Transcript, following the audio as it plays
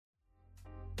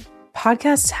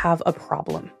Podcasts have a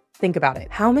problem. Think about it.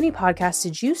 How many podcasts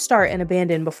did you start and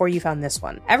abandon before you found this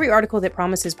one? Every article that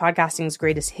promises podcasting's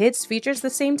greatest hits features the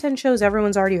same 10 shows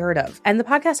everyone's already heard of. And the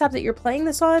podcast app that you're playing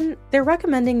this on, they're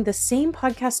recommending the same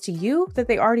podcast to you that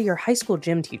they are to your high school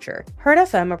gym teacher. Herd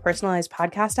FM, a personalized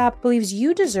podcast app, believes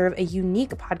you deserve a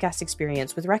unique podcast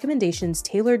experience with recommendations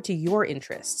tailored to your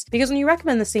interests. Because when you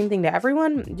recommend the same thing to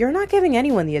everyone, you're not giving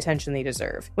anyone the attention they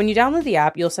deserve. When you download the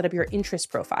app, you'll set up your interest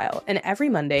profile, and every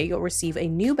Monday you'll receive a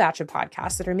new batch of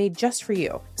podcasts that are made just for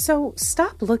you. So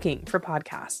stop looking for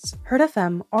podcasts. Herd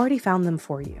FM already found them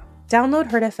for you.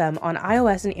 Download Herd FM on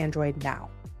iOS and Android now.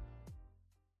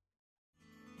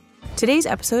 Today's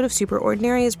episode of Super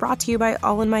Ordinary is brought to you by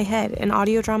All in My Head, an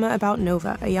audio drama about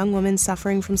Nova, a young woman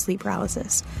suffering from sleep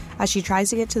paralysis. As she tries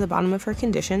to get to the bottom of her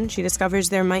condition, she discovers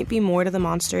there might be more to the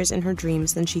monsters in her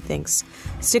dreams than she thinks.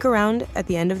 Stick around at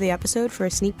the end of the episode for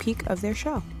a sneak peek of their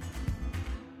show.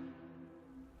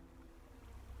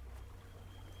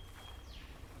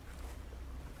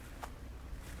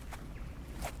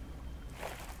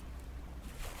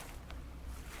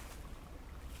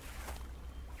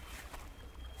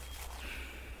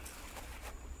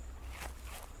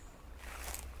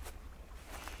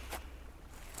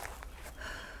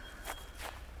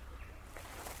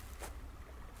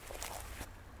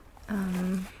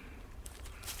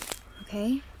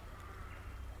 Okay.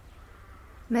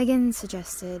 Megan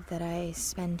suggested that I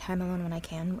spend time alone when I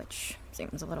can, which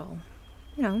seems a little,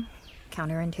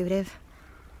 counterintuitive.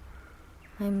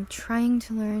 I'm trying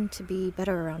to learn to be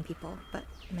better around people, but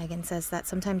Megan says that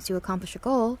sometimes to accomplish a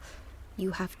goal,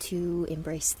 you have to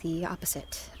embrace the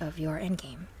opposite of your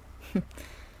endgame.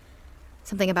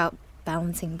 Something about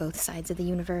balancing both sides of the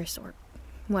universe, or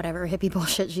whatever hippie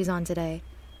bullshit she's on today.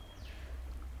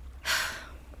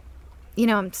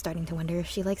 I'm starting to wonder if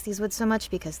she likes these woods so much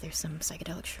because there's some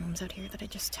psychedelic shrooms out here that I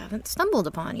just haven't stumbled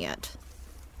upon yet.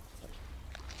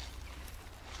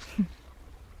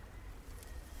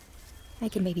 I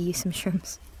could maybe use some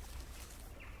shrooms.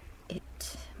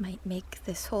 It might make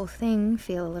this whole thing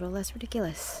feel a little less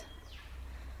ridiculous.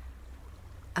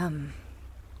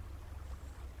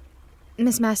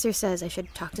 Miss Masters says I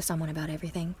should talk to someone about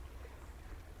everything.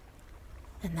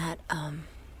 And that,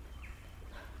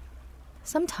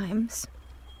 sometimes,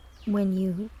 when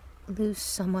you lose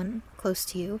someone close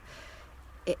to you,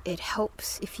 it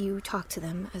helps if you talk to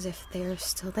them as if they're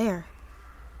still there.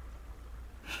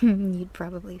 You'd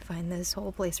probably find this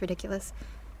whole place ridiculous.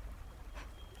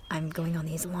 I'm going on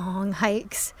these long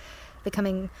hikes,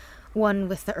 becoming one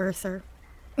with the earth, or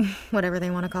whatever they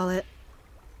want to call it.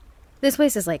 This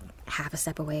place is like half a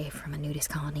step away from a nudist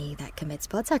colony that commits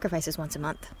blood sacrifices once a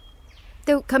month.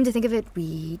 Though, come to think of it,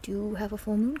 we do have a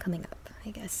full moon coming up.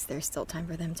 I guess there's still time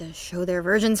for them to show their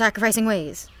virgin sacrificing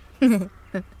ways. God,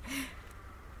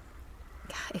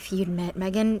 if you'd met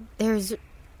Megan, there's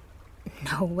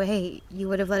no way you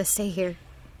would have let us stay here.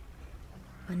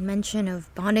 One mention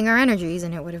of bonding our energies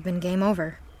and it would have been game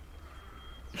over.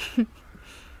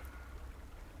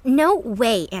 No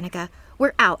way, Annika.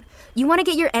 We're out. You want to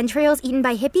get your entrails eaten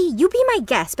by hippie? You be my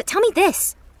guest, but tell me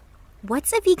this.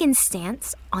 What's a vegan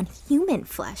stance on human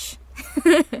flesh?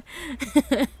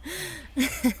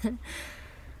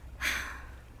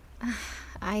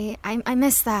 I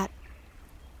miss that.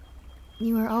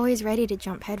 You were always ready to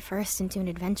jump headfirst into an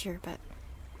adventure, but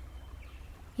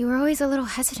you were always a little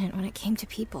hesitant when it came to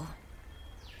people.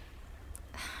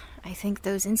 I think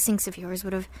those instincts of yours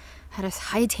would have had us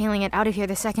hightailing it out of here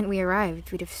the second we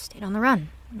arrived. We'd have stayed on the run,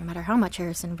 no matter how much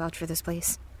Harrison vouched for this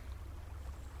place.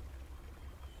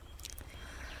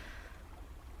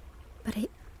 But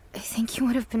I think you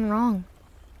would have been wrong.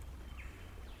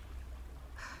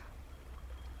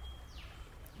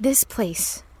 This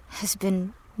place has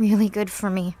been really good for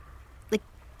me. Like,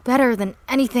 better than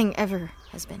anything ever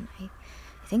has been, I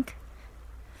think.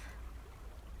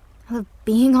 I love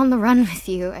being on the run with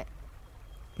you.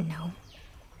 No.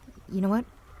 You know what?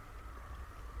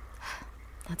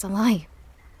 That's a lie.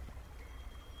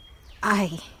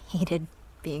 I hated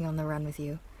being on the run with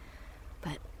you.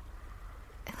 But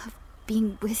I love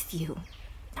being with you.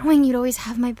 Knowing you'd always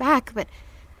have my back, but...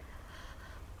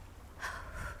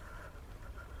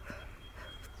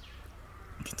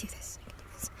 I can do this.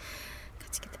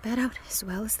 Got to get the bad out as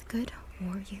well as the good,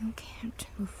 or you can't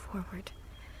move forward.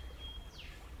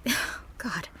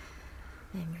 God.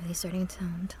 I'm really starting to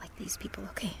like these people.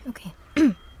 Okay.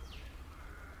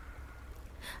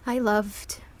 I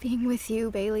loved being with you,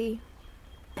 Bailey.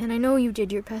 And I know you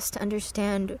did your best to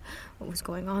understand what was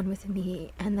going on with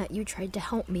me, and that you tried to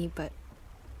help me, but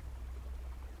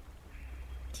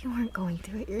you weren't going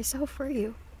through it yourself, were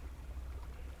you?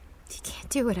 You can't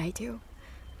do what I do.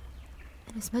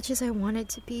 And as much as I wanted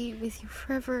to be with you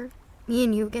forever, me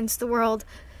and you against the world,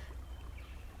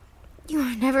 you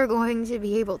are never going to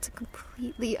be able to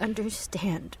completely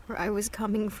understand where I was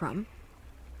coming from.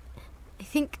 I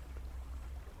think...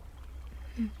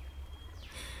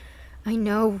 I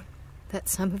know that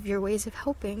some of your ways of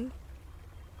helping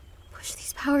push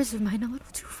these powers of mine a little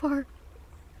too far.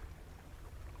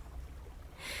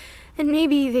 And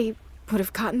maybe they would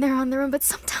have gotten there on their own, but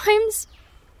sometimes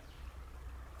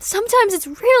it's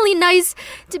really nice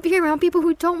to be around people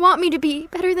who don't want me to be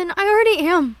better than I already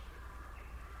am.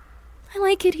 I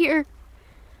like it here.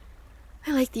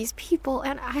 I like these people,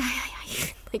 and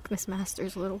I like Miss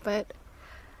Masters a little bit.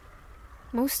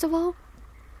 Most of all,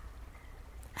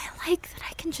 I like that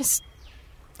I can just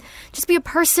be a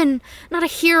person, not a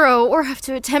hero, or have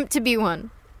to attempt to be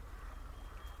one.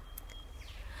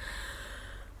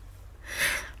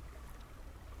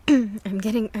 I'm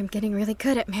getting really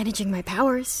good at managing my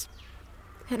powers.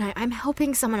 And I'm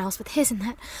helping someone else with his, and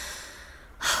that...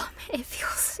 Oh, man, it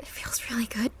feels really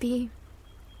good, B.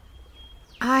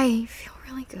 I feel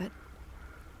really good.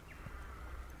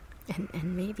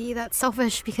 And maybe that's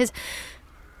selfish, because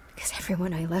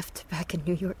everyone I left back in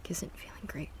New York isn't feeling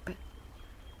great, but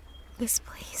this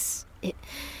place, it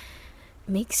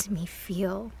makes me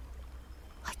feel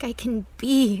like I can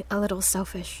be a little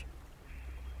selfish.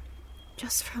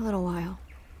 Just for a little while.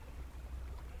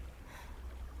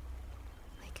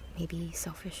 Like, maybe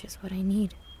selfish is what I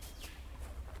need.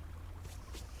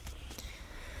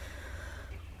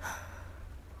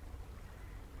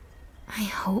 I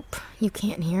hope you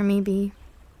can't hear me, B.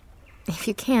 If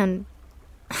you can,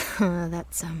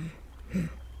 that's,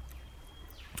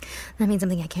 that means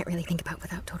something I can't really think about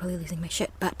without totally losing my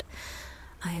shit, but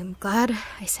I'm glad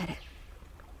I said it.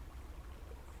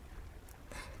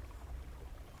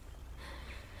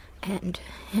 And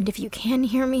if you can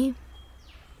hear me,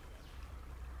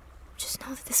 just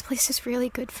know that this place is really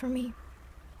good for me.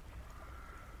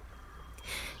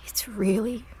 It's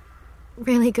really,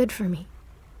 really good for me.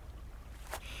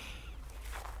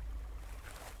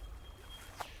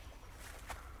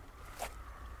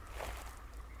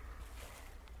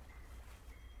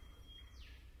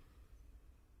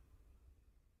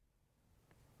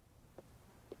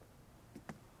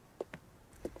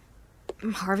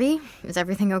 Harvey, is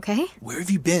everything okay? Where have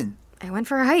you been? I went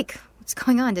for a hike. What's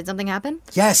going on? Did something happen?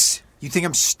 Yes. You think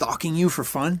I'm stalking you for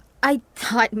fun? I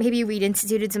thought maybe we'd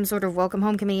instituted some sort of welcome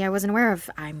home committee I wasn't aware of.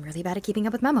 I'm really bad at keeping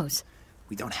up with memos.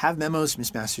 We don't have memos.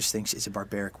 Miss Masters thinks it's a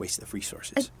barbaric waste of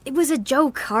resources. It was a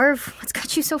joke, Harv. What's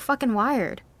got you so fucking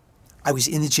wired? I was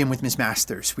in the gym with Miss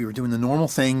Masters. We were doing the normal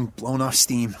thing, blowing off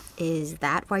steam. Is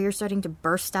that why you're starting to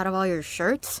burst out of all your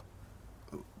shirts?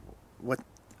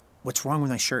 What's wrong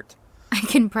with my shirt? I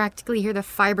can practically hear the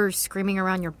fibers screaming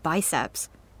around your biceps.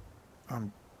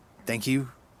 Thank you,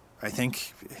 I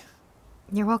think.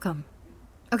 You're welcome.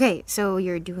 Okay, so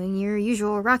you're doing your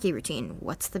usual Rocky routine.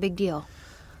 What's the big deal?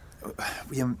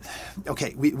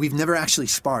 We've never actually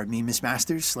sparred, me and Miss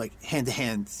Masters, like hand to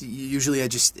hand. Usually I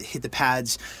just hit the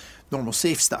pads, normal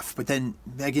safe stuff. But then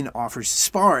Megan offers to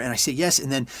spar, and I say yes,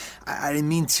 and then I didn't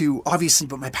mean to, obviously,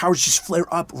 but my powers just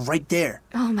flare up right there.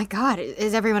 Oh my god,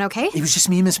 is everyone okay? It was just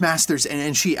me and Miss Masters,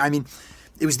 and she, I mean,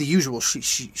 it was the usual.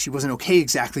 She wasn't okay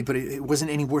exactly, but it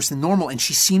wasn't any worse than normal, and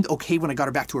she seemed okay when I got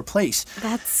her back to her place.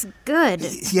 That's good.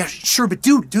 Yeah, sure, but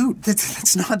dude,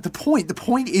 that's not the point. The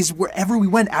point is, wherever we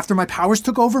went after my powers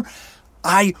took over,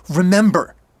 I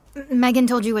remember. Megan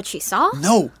told you what she saw?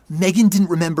 No, Megan didn't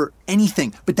remember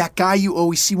anything, but that guy you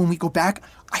always see when we go back,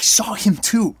 I saw him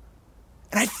too.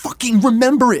 And I fucking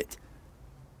remember it.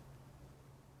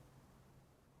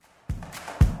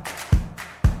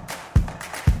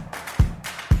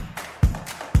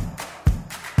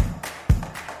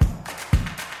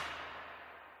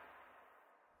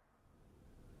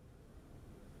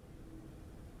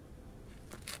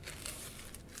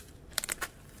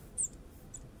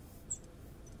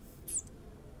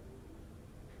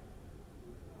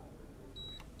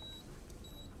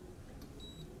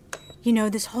 You know,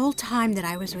 this whole time that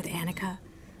I was with Annika,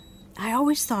 I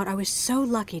always thought I was so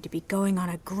lucky to be going on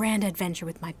a grand adventure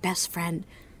with my best friend.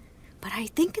 But I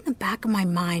think in the back of my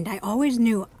mind, I always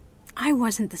knew I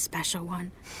wasn't the special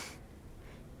one.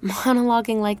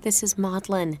 Monologuing like this is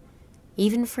maudlin,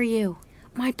 even for you.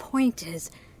 My point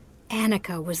is,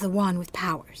 Annika was the one with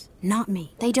powers, not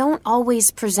me. They don't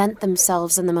always present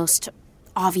themselves in the most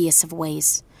obvious of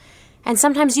ways. And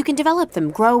sometimes you can develop them,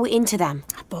 grow into them.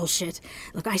 Bullshit.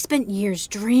 Look, I spent years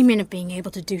dreaming of being able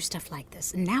to do stuff like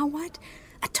this. And now what?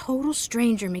 A total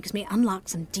stranger makes me unlock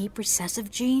some deep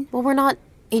recessive gene? Well, we're not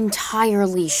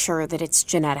entirely sure that it's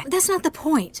genetic. That's not the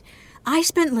point. I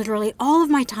spent literally all of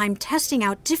my time testing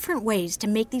out different ways to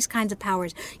make these kinds of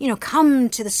powers, come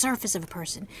to the surface of a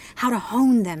person, how to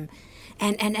hone them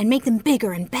and make them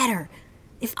bigger and better.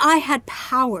 If I had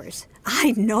powers,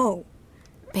 I'd know.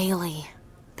 Bailey.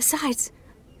 Besides,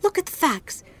 look at the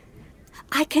facts.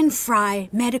 I can fry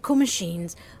medical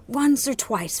machines once or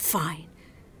twice, fine.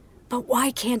 But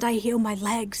why can't I heal my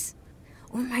legs?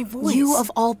 Or my voice? You,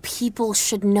 of all people,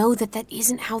 should know that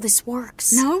isn't how this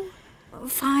works. No?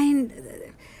 Fine.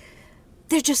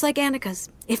 They're just like Annika's.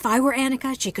 If I were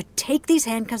Annika, she could take these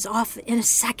handcuffs off in a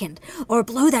second, or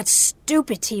blow that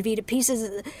stupid TV to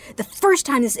pieces the first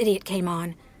time this idiot came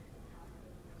on.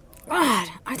 God,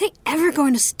 are they ever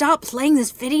going to stop playing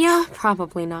this video?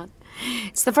 Probably not.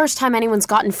 It's the first time anyone's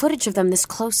gotten footage of them this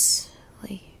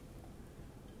closely.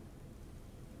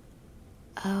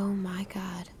 Oh my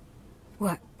God.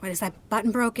 What? Is that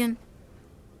button broken?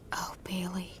 Oh,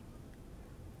 Bailey.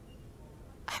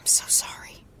 I'm so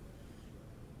sorry.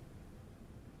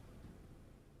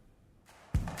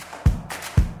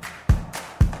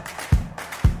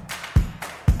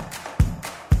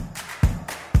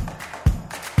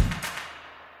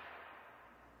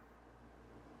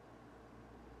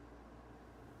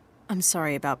 I'm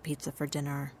sorry about pizza for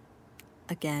dinner.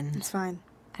 Again. It's fine.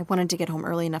 I wanted to get home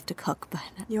early enough to cook, but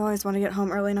You always want to get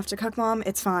home early enough to cook, Mom.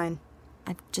 It's fine.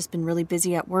 I've just been really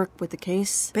busy at work with the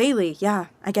case. Bailey, yeah,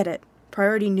 I get it.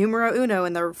 Priority numero uno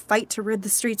in the fight to rid the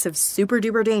streets of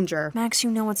super-duper danger. Max,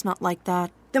 you know it's not like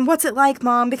that. Then what's it like,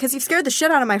 Mom? Because you've scared the shit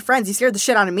out of my friends. You scared the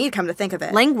shit out of me, come to think of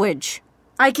it. Language.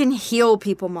 I can heal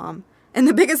people, Mom. And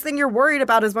the biggest thing you're worried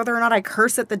about is whether or not I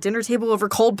curse at the dinner table over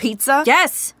cold pizza?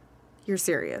 Yes! You're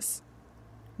serious.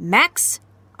 Max,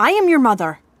 I am your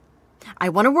mother. I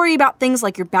want to worry about things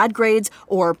like your bad grades,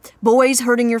 or boys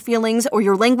hurting your feelings, or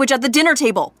your language at the dinner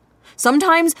table.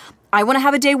 Sometimes I want to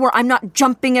have a day where I'm not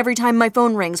jumping every time my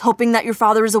phone rings, hoping that your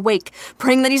father is awake,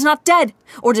 praying that he's not dead,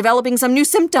 or developing some new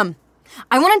symptom.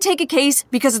 I want to take a case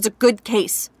because it's a good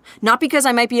case, not because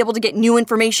I might be able to get new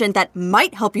information that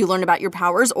might help you learn about your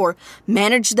powers, or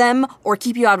manage them, or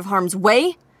keep you out of harm's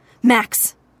way.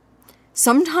 Max,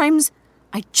 sometimes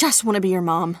I just want to be your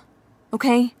mom,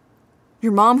 okay?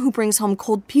 Your mom who brings home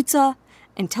cold pizza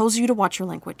and tells you to watch your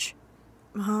language.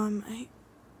 Mom,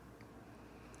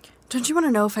 Don't you want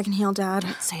to know if I can heal Dad?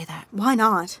 Don't say that. Why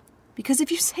not? Because if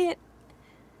you say it...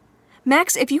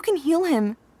 Max, if you can heal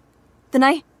him, then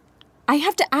I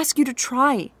have to ask you to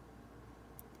try.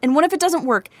 And what if it doesn't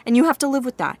work and you have to live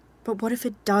with that? But what if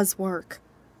it does work?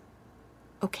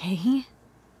 Okay.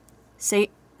 Say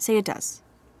it does.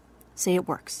 Say it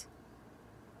works.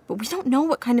 But we don't know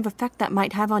what kind of effect that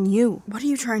might have on you. What are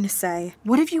you trying to say?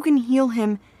 What if you can heal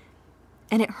him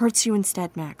and it hurts you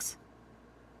instead, Max?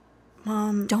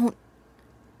 Mom... Don't.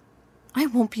 I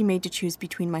won't be made to choose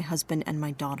between my husband and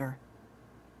my daughter.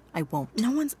 I won't.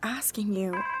 No one's asking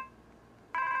you.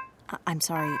 I'm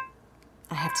sorry.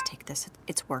 I have to take this.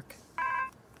 It's work.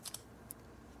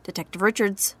 Detective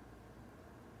Richards.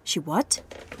 She what?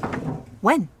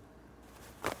 When?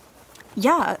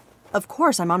 Yeah, of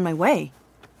course, I'm on my way.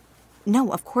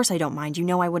 No, of course I don't mind. You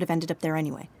know I would have ended up there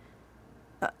anyway.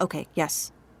 Okay,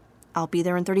 yes. I'll be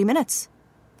there in 30 minutes.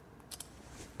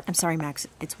 I'm sorry, Max.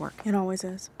 It's work. It always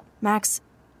is. Max,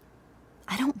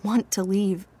 I don't want to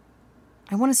leave.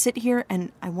 I want to sit here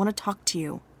and I want to talk to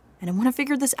you. And I want to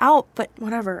figure this out, but...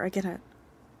 Whatever, I get it.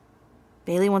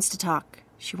 Bailey wants to talk.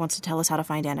 She wants to tell us how to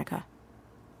find Annika.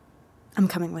 I'm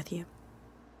coming with you.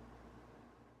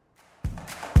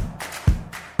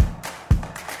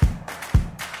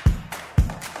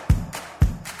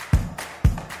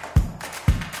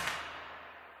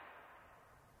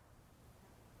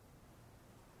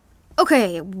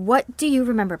 Okay, what do you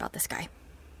remember about this guy?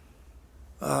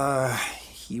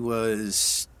 He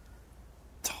was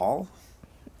tall?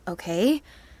 Okay.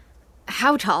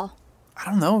 How tall? I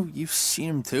don't know. You've seen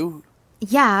him too.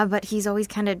 Yeah, but he's always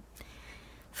kind of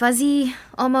fuzzy,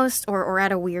 almost, or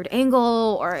at a weird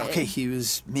angle, or... Okay, he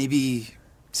was maybe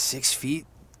 6 feet,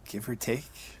 give or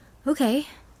take. Okay,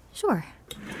 sure.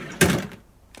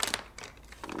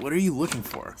 What are you looking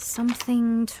for?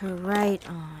 Something to write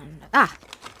on. Ah!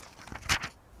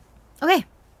 Okay,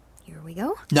 here we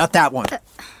go. Not that one.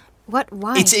 What?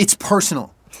 Why? It's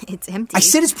personal. It's empty. I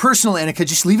said it's personal, Annika.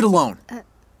 Just leave it alone.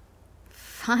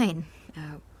 Fine.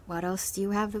 What else do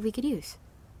you have that we could use?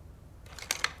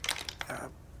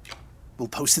 Will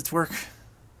Post-its work?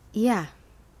 Yeah,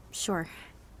 sure.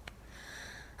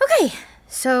 Okay,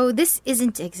 so this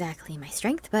isn't exactly my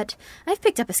strength, but I've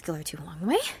picked up a skill or two along the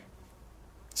way.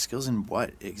 Skills in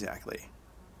what, exactly?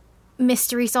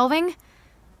 Mystery solving.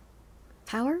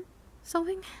 Power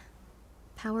solving?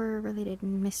 Power-related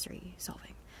mystery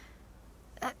solving.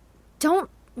 Don't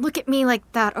look at me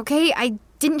like that, okay? I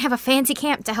didn't have a fancy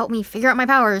camp to help me figure out my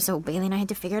powers, so Bailey and I had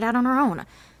to figure it out on our own.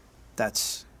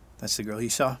 That's the girl you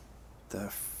saw? The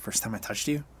first time I touched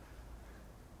you?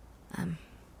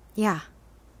 Yeah.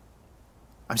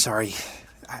 I'm sorry.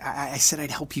 I said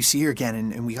I'd help you see her again,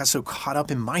 and we got so caught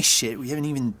up in my shit, we haven't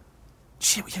even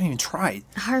tried.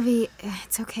 Harvey,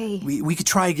 it's okay. We could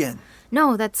try again.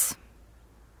 No, that's...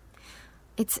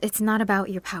 It's not about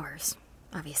your powers,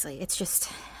 obviously. It's just...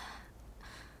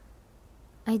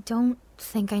 I don't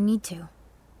think I need to.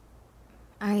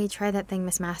 I tried that thing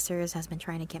Miss Masters has been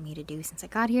trying to get me to do since I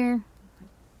got here.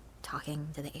 Talking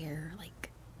to the air like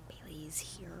Bailey's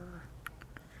here.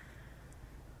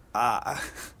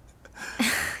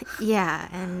 Yeah,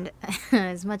 and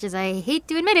as much as I hate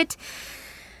to admit it,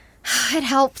 it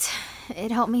helped.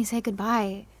 It helped me say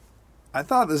goodbye. I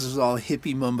thought this was all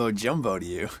hippie mumbo jumbo to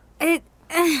you.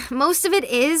 Most of it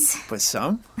is. But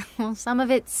some? Well, some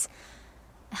of it's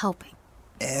helping.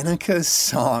 Annika's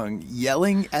song,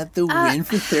 yelling at the wind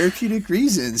for therapeutic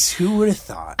reasons. Who would have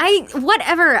thought?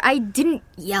 Whatever. I didn't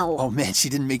yell. Oh man, she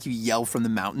didn't make you yell from the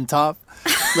mountaintop?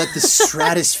 Let the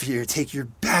stratosphere take your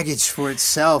baggage for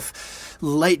itself,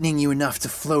 lightening you enough to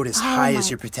float as high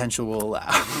as your potential will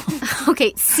allow.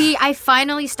 Okay, see, I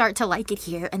finally start to like it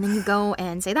here, and then you go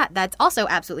and say that. That's also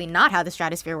absolutely not how the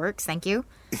stratosphere works, thank you.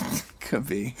 Could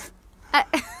be.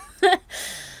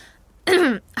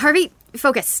 Harvey,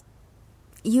 focus.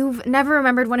 You've never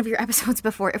remembered one of your episodes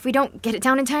before. If we don't get it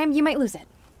down in time, you might lose it.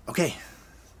 Okay,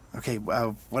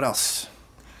 what else?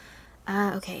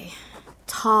 Okay.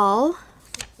 Tall.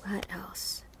 What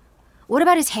else? What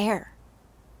about his hair?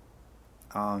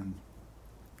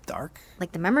 Dark?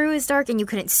 Like the memory was dark and you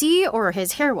couldn't see, or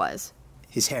his hair was?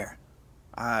 His hair.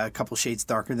 A couple shades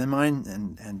darker than mine,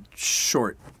 and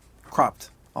short.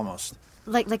 Cropped, almost.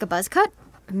 Like a buzz cut?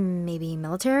 Maybe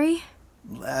military?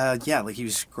 Yeah, like he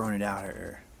was growing it out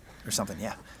or something,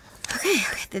 yeah. Okay,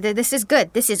 this is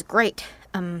good. This is great.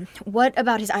 What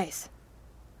about his eyes?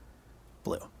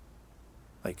 Blue.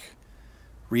 Like,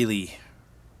 really,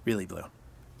 really blue.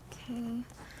 Okay.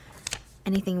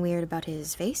 Anything weird about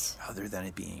his face? Other than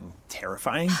it being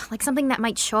terrifying? Like something that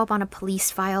might show up on a police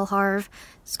file, Harv.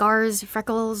 Scars,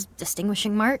 freckles,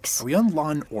 distinguishing marks. Are we on Law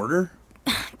and Order?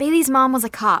 Bailey's mom was a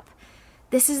cop.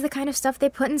 This is the kind of stuff they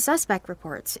put in suspect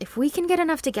reports. If we can get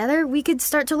enough together, we could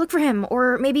start to look for him,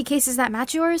 or maybe cases that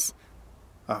match yours.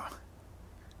 Oh.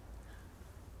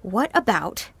 What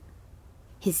about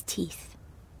his teeth?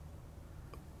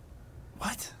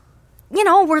 What? You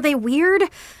know, were they weird?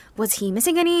 Was he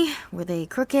missing any? Were they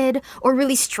crooked? Or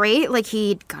really straight, like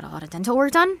he'd got a lot of dental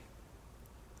work done?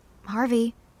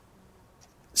 Harvey.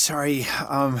 Sorry,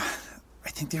 I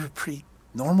think they were pretty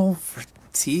normal for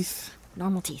teeth.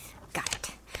 Normal teeth. Got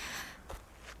it.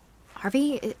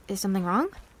 Harvey, is something wrong?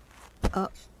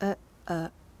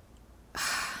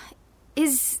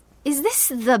 Is this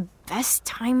the best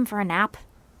time for a nap?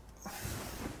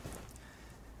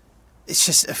 It's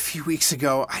just a few weeks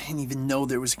ago, I didn't even know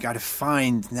there was a guy to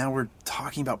find. Now we're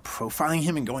talking about profiling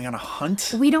him and going on a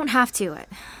hunt? We don't have to.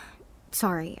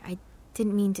 Sorry, I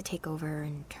didn't mean to take over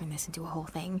and turn this into a whole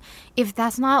thing. If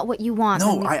that's not what you want...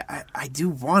 No, I do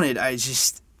want it.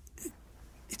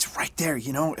 It's right there,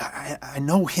 you know? I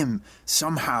know him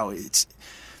somehow. It's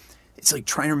like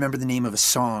trying to remember the name of a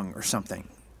song or something.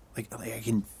 Like I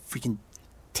can freaking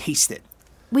taste it.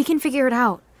 We can figure it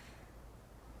out.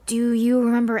 Do you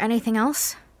remember anything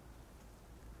else?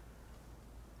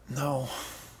 No.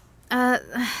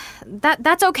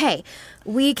 That's okay.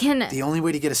 We can... The only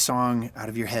way to get a song out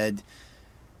of your head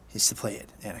is to play it,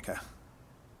 Annika.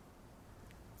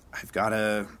 I've got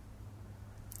to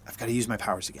use my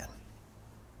powers again.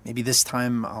 Maybe this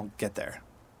time I'll get there.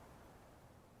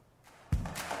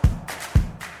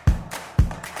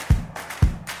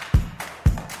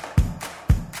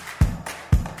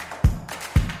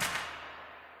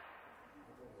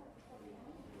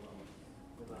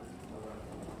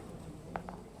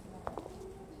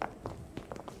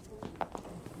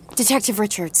 Detective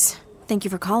Richards. Thank you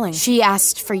for calling. She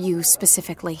asked for you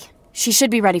specifically. She should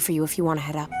be ready for you if you want to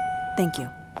head up. Thank you.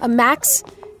 Max,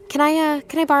 can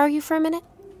I borrow you for a minute?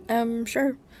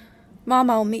 Sure. Mom,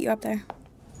 I'll meet you up there.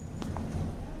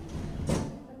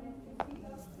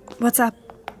 What's up?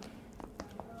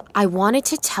 I wanted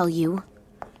to tell you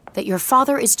that your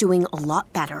father is doing a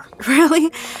lot better.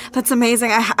 Really? That's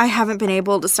amazing. I haven't been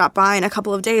able to stop by in a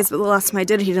couple of days, but the last time I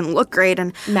did, he didn't look great,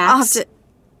 and Max, I'll have to...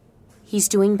 He's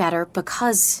doing better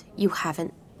because you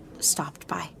haven't stopped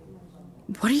by.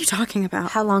 What are you talking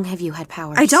about? How long have you had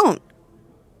powers? I don't.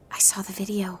 I saw the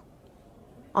video.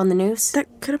 On the news?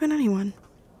 That could have been anyone.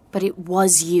 But it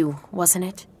was you, wasn't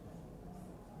it?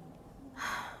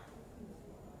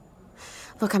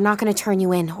 Look, I'm not going to turn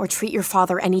you in or treat your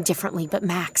father any differently, but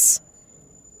Max,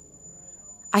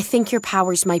 I think your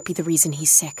powers might be the reason he's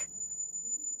sick.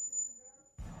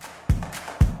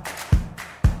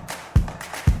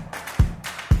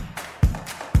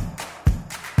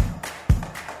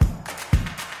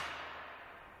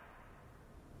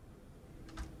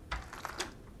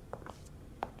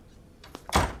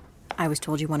 I was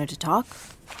told you wanted to talk.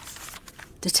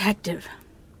 Detective.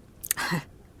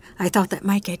 I thought that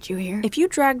might get you here. If you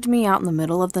dragged me out in the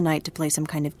middle of the night to play some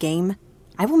kind of game,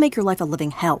 I will make your life a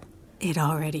living hell. It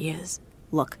already is.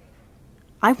 Look,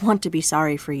 I want to be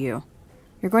sorry for you.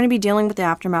 You're going to be dealing with the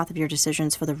aftermath of your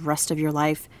decisions for the rest of your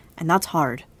life, and that's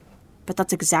hard. But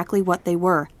that's exactly what they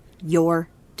were. Your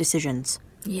decisions.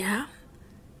 Yeah?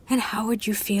 And how would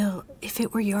you feel if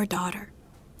it were your daughter?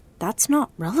 That's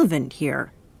not relevant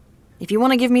here. If you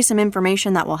want to give me some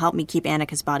information that will help me keep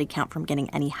Annika's body count from getting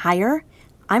any higher,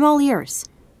 I'm all ears.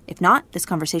 If not, this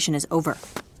conversation is over.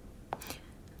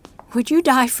 Would you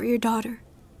die for your daughter?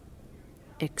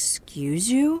 Excuse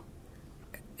you?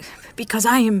 Because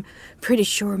I am pretty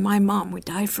sure my mom would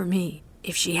die for me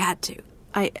if she had to.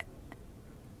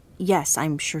 Yes,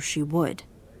 I'm sure she would.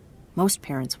 Most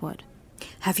parents would.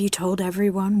 Have you told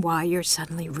everyone why you're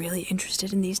suddenly really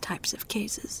interested in these types of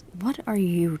cases? What are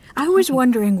you... I was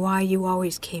wondering why you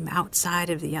always came outside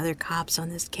of the other cops on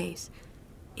this case.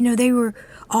 You know, they were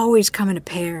always coming a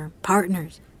pair,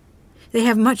 partners. They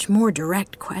have much more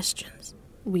direct questions.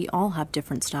 We all have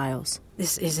different styles.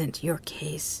 This isn't your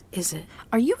case, is it?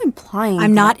 Are you implying...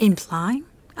 I'm not implying.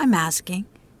 I'm asking.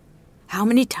 How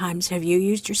many times have you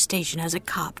used your station as a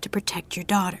cop to protect your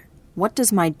daughter? What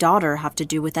does my daughter have to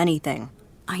do with anything?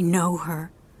 I know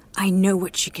her. I know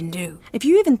what she can do. If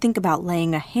you even think about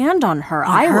laying a hand on her,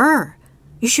 her?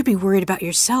 You should be worried about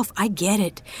yourself. I get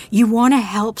it. You want to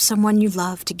help someone you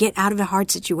love to get out of a hard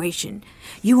situation.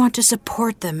 You want to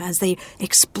support them as they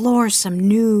explore some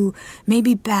new,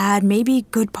 maybe bad, maybe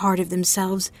good part of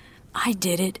themselves. I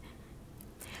did it.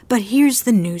 But here's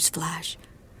the newsflash.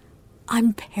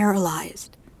 I'm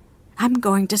paralyzed. I'm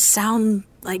going to sound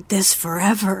like this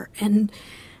forever, and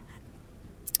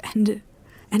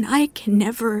I can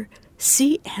never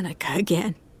see Annika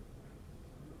again.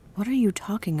 What are you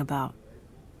talking about?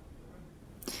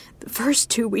 The first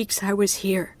 2 weeks I was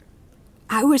here,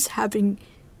 I was having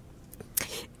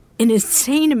an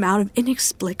insane amount of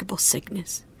inexplicable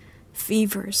sickness.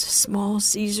 Fevers, small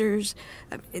seizures.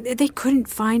 They couldn't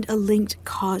find a linked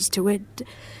cause to it.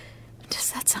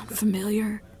 Does that sound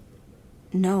familiar?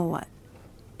 No,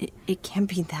 it can't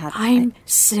be that. I'm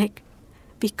sick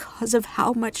because of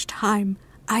how much time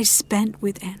I spent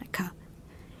with Annika.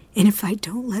 And if I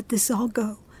don't let this all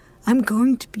go, I'm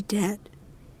going to be dead.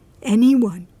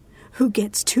 Anyone who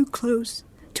gets too close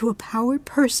to a powered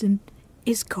person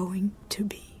is going to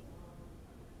be.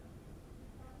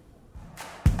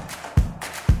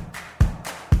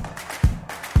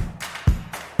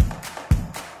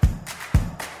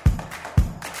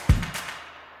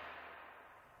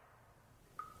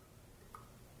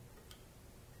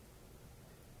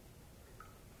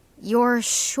 You're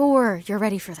sure you're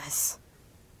ready for this?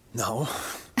 No.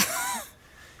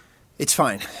 It's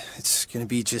fine. It's gonna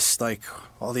be just like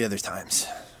all the other times.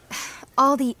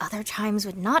 All the other times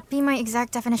would not be my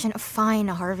exact definition of fine,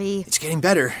 Harvey. It's getting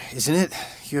better, isn't it?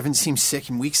 You haven't seemed sick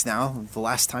in weeks now. The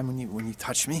last time when you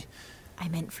touched me. I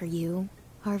meant for you,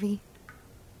 Harvey.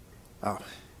 Oh,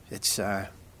 it's gonna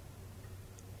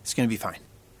be fine.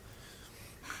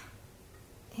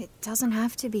 It doesn't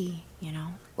have to be, you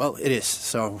know. Well, it is,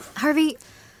 so... Harvey,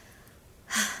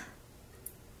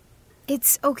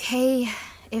 it's okay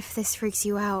if this freaks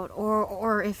you out,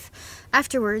 or if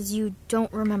afterwards you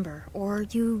don't remember, or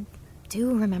you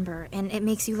do remember, and it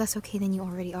makes you less okay than you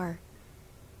already are.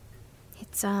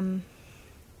 It's,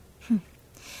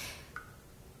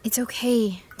 it's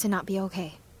okay to not be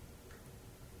okay.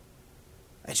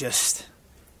 I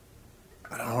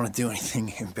don't want to do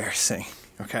anything embarrassing,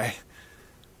 okay?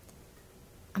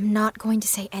 I'm not going to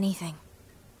say anything.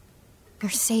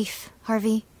 You're safe,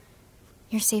 Harvey.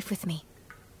 You're safe with me.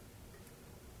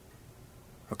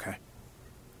 Okay.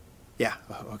 Yeah,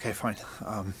 okay, fine.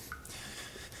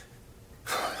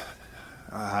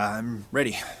 I'm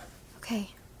ready.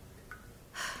 Okay.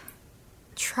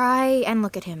 Try and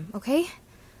look at him, okay?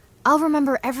 I'll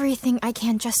remember everything I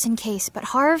can just in case, but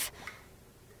Harv,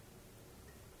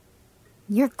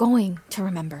 you're going to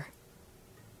remember.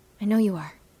 I know you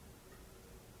are.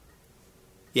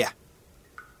 Yeah.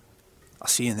 I'll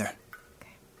see you in there.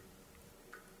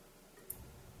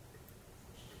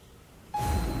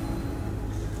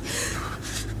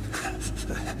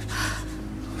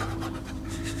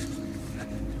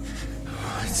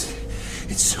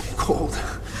 It's so cold.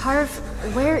 Harv,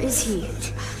 where is he?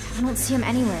 I don't see him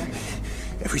anywhere.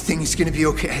 Everything is gonna be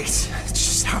okay. I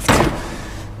just have to.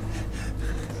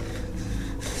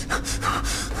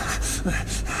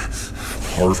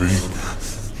 Harvey.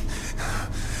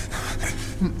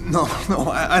 No,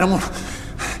 I don't want.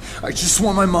 I just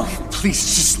want my mom.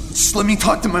 Please, just let me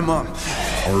talk to my mom.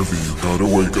 Harvey, you gotta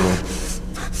wake up.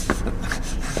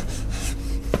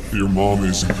 Your mom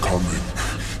isn't coming.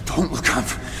 Don't look up.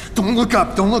 Don't look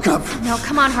up. Don't look up. No,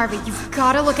 come on, Harvey. You've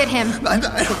got to look at him.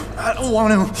 I don't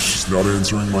want to. She's not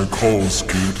answering my calls,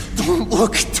 kid. Don't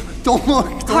look. Don't look.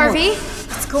 Harvey,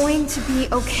 it's going to be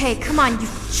okay. Come on,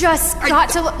 you've just got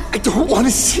to look. I don't want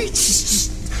to see.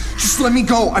 Just let me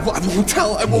go. I won't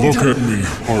tell. I won't Look tell. at me,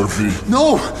 Harvey.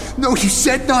 No, you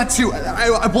said not to.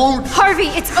 I won't. Harvey,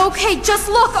 it's okay. Just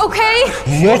look, okay?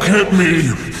 Look at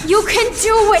me. You can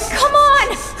do it. Come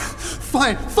on.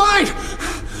 Fine.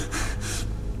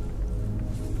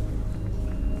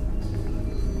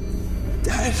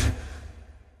 Dad.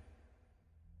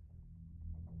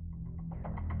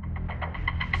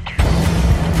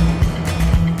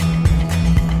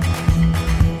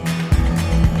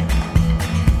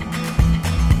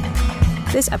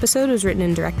 This episode was written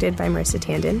and directed by Marissa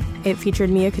Tandon. It featured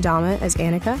Mia Kadama as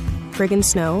Annika, Friggin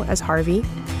Snow as Harvey,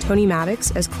 Tony Maddox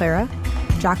as Clara,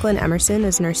 Jacqueline Emerson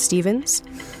as Nurse Stevens,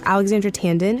 Alexandra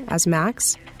Tandon as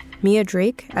Max, Mia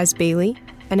Drake as Bailey,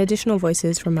 and additional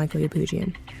voices from Michael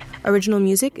Yabugian. Original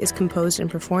music is composed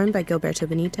and performed by Gilberto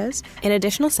Benitez, and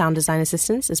additional sound design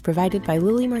assistance is provided by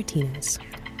Lily Martinez.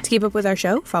 To keep up with our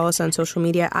show, follow us on social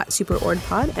media at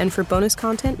SuperOrdPod, and for bonus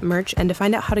content, merch, and to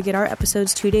find out how to get our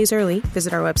episodes 2 days early,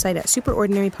 visit our website at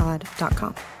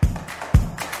superordinarypod.com.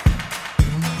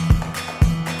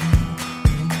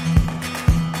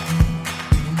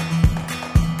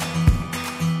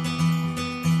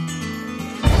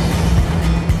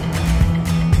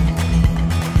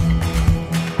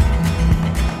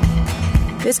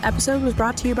 This episode was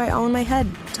brought to you by All in My Head.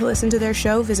 To listen to their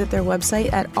show, visit their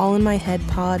website at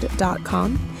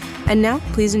allinmyheadpod.com. And now,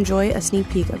 please enjoy a sneak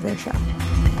peek of their show.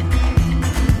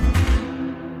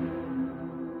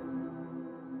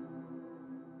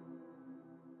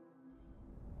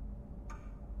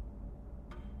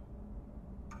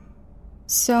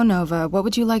 So, Nova, what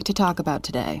would you like to talk about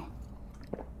today?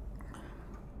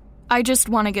 I just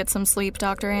want to get some sleep,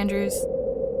 Dr. Andrews.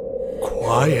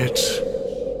 Quiet.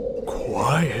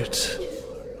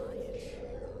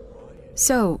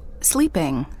 So,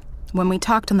 sleeping. When we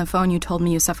talked on the phone, you told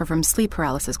me you suffer from sleep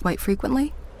paralysis quite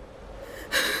frequently?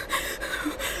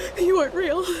 You aren't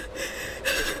real.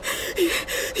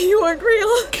 You aren't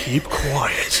real. Keep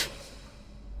quiet.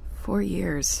 4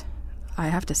 years. I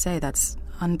have to say, that's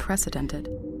unprecedented.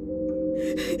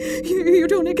 You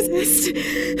don't exist.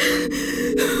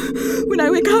 When I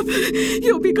wake up,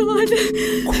 you'll be gone.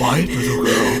 Quiet, little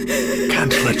girl.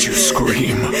 Can't let you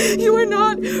scream. You are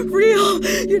not real.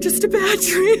 You're just a bad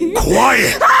dream.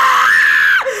 Quiet!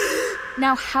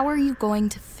 Now, how are you going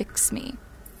to fix me?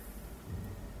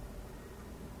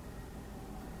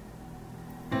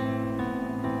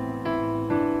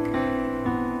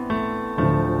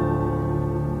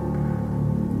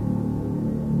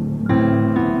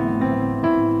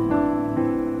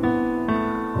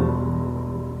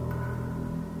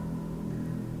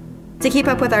 To keep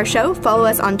up with our show, follow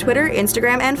us on Twitter,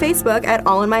 Instagram, and Facebook at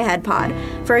All in My Head Pod.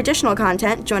 For additional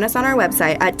content, join us on our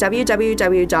website at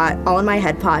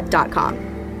www.allinmyheadpod.com.